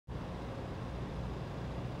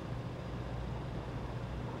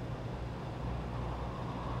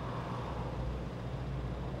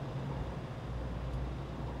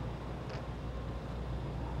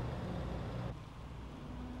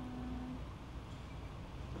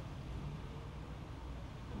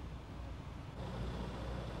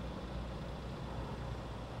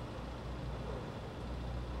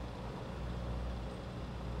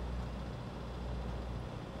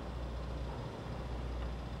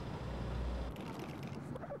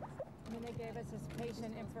gave us his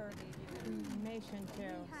patient information too.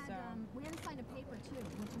 We had to sign a paper too,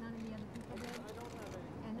 which none of the other people did.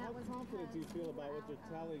 And that was How confident do you feel about what they're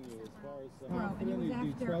telling you as far as confidently do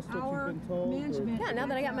you trust what you've been told? Yeah, now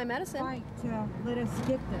that I got my medicine. To let us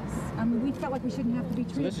get this. I mean, we felt like we shouldn't have to be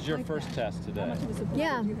treated. So this is your first test today?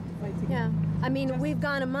 Yeah. Yeah. I mean, we've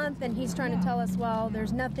gone a month and he's trying to tell us, well,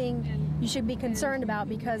 there's nothing you should be concerned about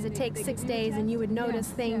because it takes 6 days and you would notice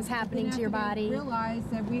things happening to your body. Realize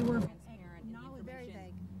that we were very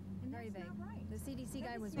vague. Very vague. The CDC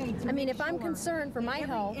guy was. I mean, if I'm concerned for my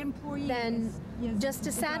health, then just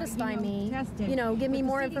to satisfy me, you know, give me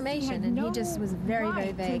more information. And he just was very,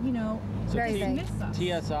 very vague. So very vague.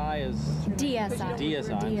 TSI is DSI.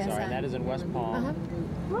 DSI. I'm sorry, and that is in West Palm.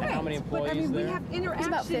 Right. And how many employees we there? have interaction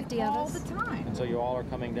about 50 all of us. the time. And so you all are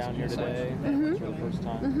coming down here today for the first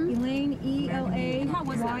time? Elaine,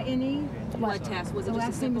 E-L-A-Y-N-E. Blood test. Was it The just a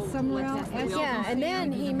last name simple is Summerall. blood test? Yeah, and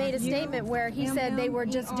then he made a statement where he said they were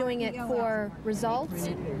just doing it for results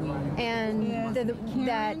and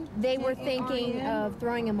that they were thinking of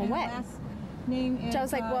throwing him away. So I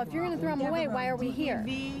was like, well, if you're going to throw him away, why are we here?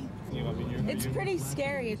 It's pretty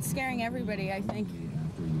scary. It's scaring everybody, I think.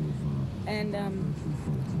 And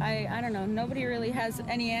I don't know. Nobody really has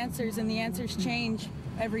any answers, and the answers change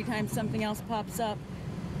every time something else pops up.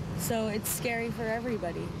 So it's scary for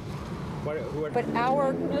everybody. But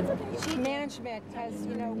our management has,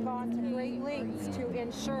 gone to great lengths to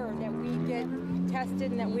ensure that we get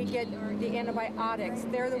tested and that we get the antibiotics.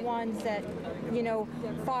 They're the ones that,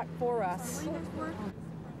 fought for us.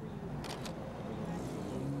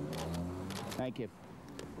 Thank you.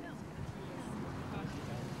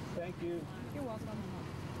 Thank you. You're welcome.